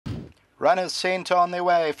Runners sent on their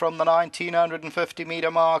way from the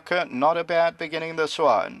 1950-metre marker. Not a bad beginning, this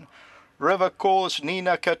one. River Course,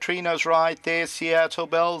 Nina Katrina's right there. Seattle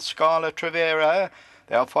Bell, Scarlet Rivera.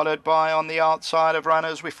 They're followed by, on the outside of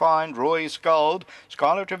runners, we find Roy's Gold.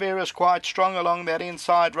 Scarlet Rivera's quite strong along that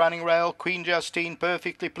inside running rail. Queen Justine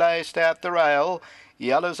perfectly placed at the rail.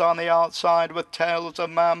 Yellow's on the outside with Tales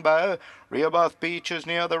of Mambo. Rehoboth Beach is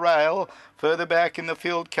near the rail. Further back in the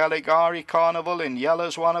field, Caligari Carnival. In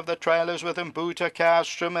yellow's one of the trailers with Mbuta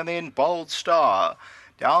Castrum, and then Bold Star.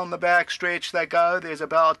 Down the back stretch they go. There's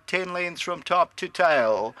about 10 lengths from top to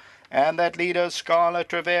tail. And that leader,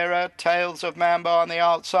 Scarlet Rivera, Tales of Mambo on the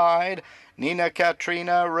outside. Nina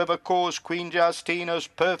Katrina, River Course, Queen Justine is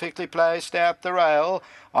perfectly placed at the rail.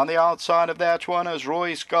 On the outside of that one is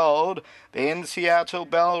Roy's Gold. Then Seattle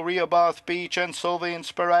Bell, Rehoboth Beach and Silver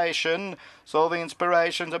Inspiration. Silver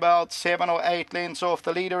Inspiration's about 7 or 8 lengths off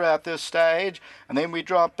the leader at this stage. And then we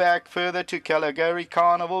drop back further to Caligari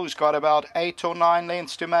Carnival, who's got about 8 or 9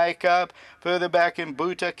 lengths to make up. Further back in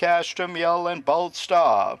Buta, Castrum, Yell and Bold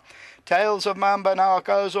Star. Tales of Mambo now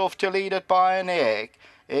goes off to lead it by a neck.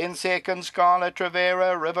 In second, Scarlet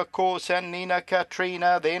Rivera, River Course and Nina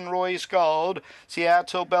Katrina. Then Roy's Gold.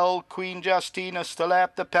 Seattle Bell, Queen Justina still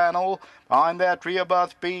at the panel. Behind that,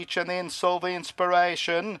 Rehoboth Beach and then Silver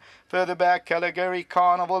Inspiration. Further back, Caligari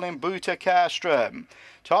Carnival in Buta Castrum.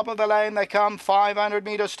 Top of the lane they come, 500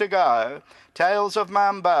 metres to go. Tales of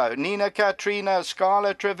Mambo, Nina Katrina,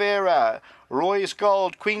 Scarlet Rivera. Roy's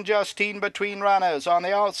Gold, Queen Justine between runners. On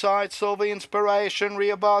the outside, Silver Inspiration,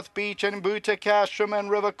 Rehoboth Beach and Buta Castrum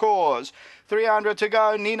and River Course. 300 to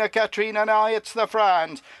go. Nina Katrina now hits the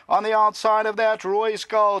front. On the outside of that, Roy's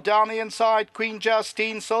Gold. Down the inside, Queen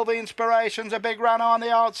Justine. Silver Inspiration's a big runner on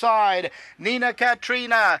the outside. Nina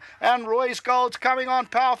Katrina and Roy's Gold's coming on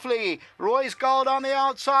powerfully. Roy's Gold on the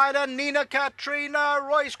outside and Nina Katrina.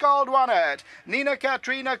 Roy's Gold won it. Nina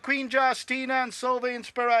Katrina, Queen Justine and Silver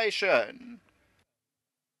Inspiration.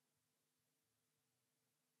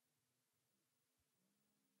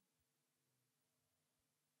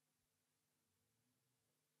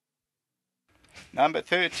 Number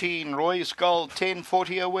 13, Roy's Gold,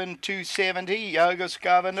 1040 a win, 270. Yoga's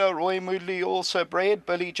Governor, Roy Moodley also bred.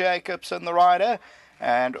 Billy Jacobson the rider.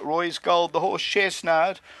 And Roy's Gold, the horse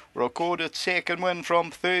Chestnut, recorded second win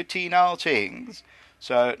from 13 outings.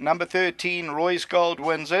 So number 13, Roy's Gold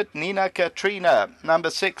wins it. Nina Katrina, number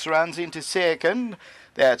 6, runs into second.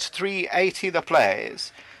 That's 380 the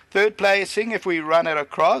place. Third placing, if we run it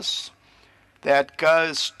across, that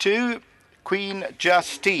goes to Queen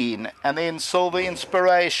Justine, and then Silver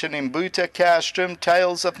Inspiration in Buta Castrum,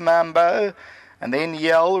 Tales of Mambo, and then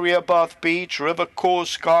Yell, Rehoboth Beach, River Course,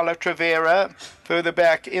 Scarlet Rivera. Further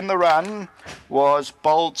back in the run was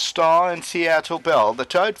Bold Star and Seattle Bell. The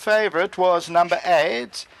tote favourite was number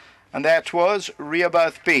 8, and that was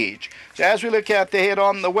Rehoboth Beach. So as we look at the head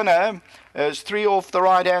on, the winner is 3 off the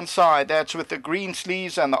right-hand side. That's with the green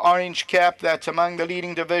sleeves and the orange cap. That's among the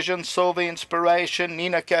leading divisions. Silver Inspiration,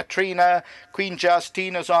 Nina Katrina, Queen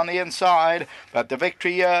Justine is on the inside. But the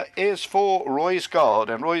victory here is for Roy's Gold.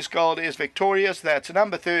 And Roy's Gold is victorious. That's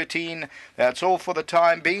number 13. That's all for the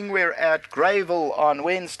time being. We're at Greyville on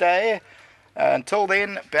Wednesday. Until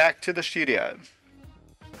then, back to the studio.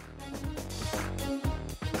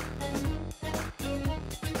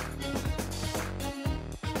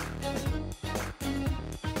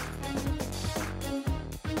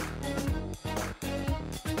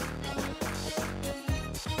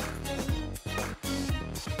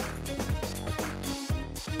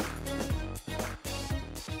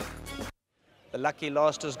 The lucky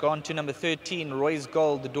last has gone to number 13, Roy's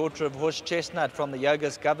Gold, the daughter of Horse Chestnut from the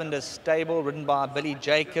Yoga's Governor stable, ridden by Billy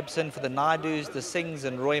Jacobson for the Naidus, the Sings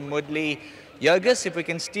and Roy Moodley. Yogas, if we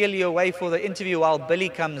can steal you away for the interview while Billy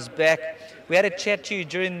comes back. We had a chat to you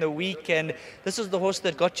during the week, and this is the horse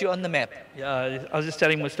that got you on the map. Yeah, I was just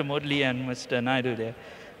telling Mr. Moodley and Mr. Naidu there,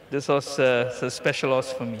 this was a special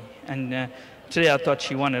horse for me. And today I thought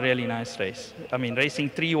she won a really nice race. I mean, racing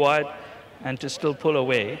 3 wide and to still pull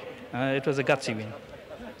away. It was a gutsy win.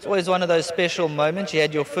 It's always one of those special moments. You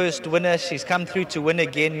had your first winner. She's come through to win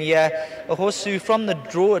again here. A horse who, from the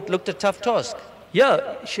draw, it looked a tough task.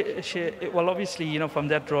 Yeah, well, obviously, you know, from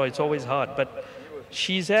that draw, it's always hard. But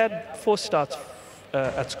she's had 4 starts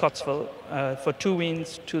at Scottsville for 2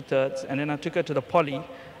 wins, 2 thirds. And then I took her to the Poly,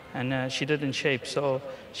 and she did in shape. So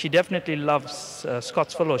she definitely loves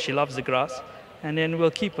Scottsville, or she loves the grass. And then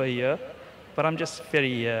we'll keep her here. But I'm just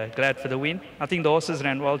very glad for the win. I think the horses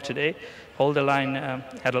ran well today. Holder Line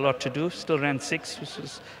had a lot to do, still ran 6, which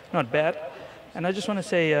was not bad. And I just want to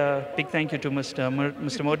say a big thank you to Mr.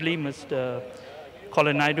 Moodley, Mr.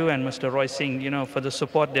 Colin Naidu and Mr. Roy Singh, for the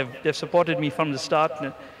support. They've supported me from the start,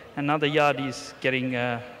 and now the yard is getting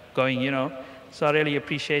going, So I really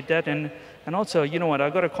appreciate that. And also, you know what, I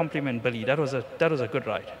got to compliment Billy. That was a good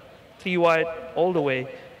ride. 3 wide all the way,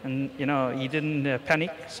 and he didn't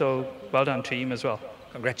panic. So well done to him as well.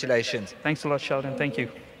 Congratulations. Thanks a lot, Sheldon. Thank you.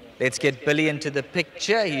 Let's get Billy into the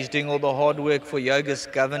picture. He's doing all the hard work for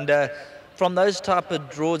Yogas Govender. From those type of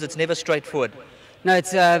draws, it's never straightforward. No,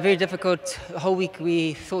 it's very difficult. The whole week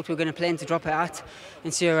we thought we were going to plan to drop her out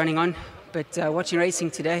and see her running on. But watching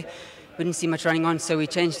racing today, we didn't see much running on, so we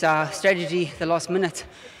changed our strategy the last minute.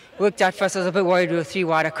 Worked out for us. I was a bit worried we were 3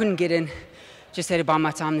 wide. I couldn't get in. Just had to buy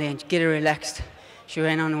my time there and get her relaxed. She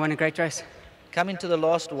ran on and won a great race. Coming to the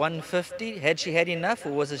last 150, had she had enough,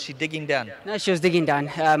 or was she digging down? No, she was digging down.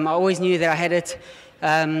 I always knew that I had it.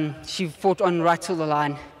 She fought on right till the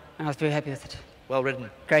line, and I was very happy with it. Well ridden.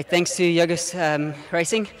 Great. Thanks to Yogas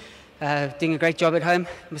Racing. Doing a great job at home.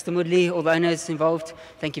 Mr. Moodley, all the owners involved.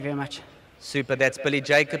 Thank you very much. Super. That's Billy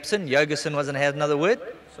Jacobson. Yogason wasn't had another word.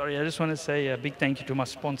 Sorry, I just want to say a big thank you to my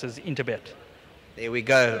sponsors, Interbet. There we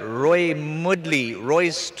go. Roy Moodley,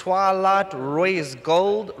 Roy's Twilight, Roy's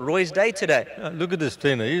Gold, Roy's Day today. Look at this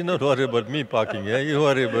trainer. He's not worried about me parking. Yeah, he's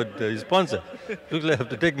worried about his sponsor. Looks like I have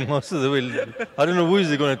to take him off the wheel. I don't know who is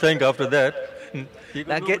he going to thank after that.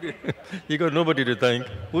 He got nobody to thank.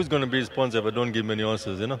 Who's going to be his sponsor if I don't give him any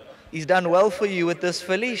answers, He's done well for you with this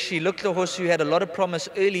filly. She looked a horse who had a lot of promise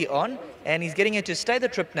early on, and he's getting her to stay the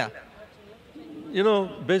trip now.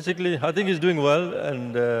 Basically, I think he's doing well,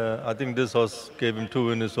 and I think this horse gave him 2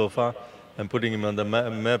 winners so far, and putting him on the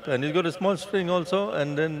map. And he's got a small string also,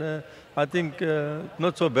 and then I think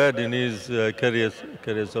not so bad in his career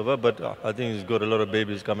so far, but I think he's got a lot of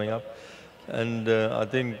babies coming up. And I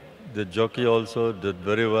think the jockey also did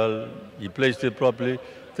very well. He placed it properly,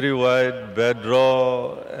 3 wide, bad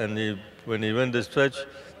draw, and when he went the stretch,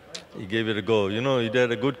 he gave it a go. He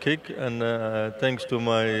did a good kick, and thanks to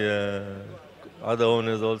my other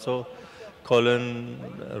owners also, Colin,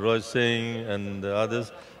 Roy Singh, and the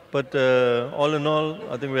others. But all in all,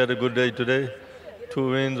 I think we had a good day today. 2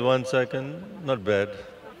 wins, 1 second, not bad.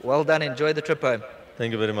 Well done. Enjoy the trip home.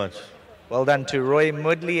 Thank you very much. Well done to Roy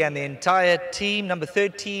Moodley and the entire team. Number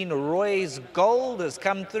 13, Roy's Gold, has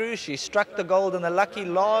come through. She struck the gold in the lucky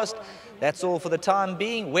last. That's all for the time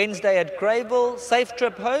being. Wednesday at Greyville. Safe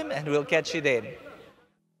trip home, and we'll catch you then.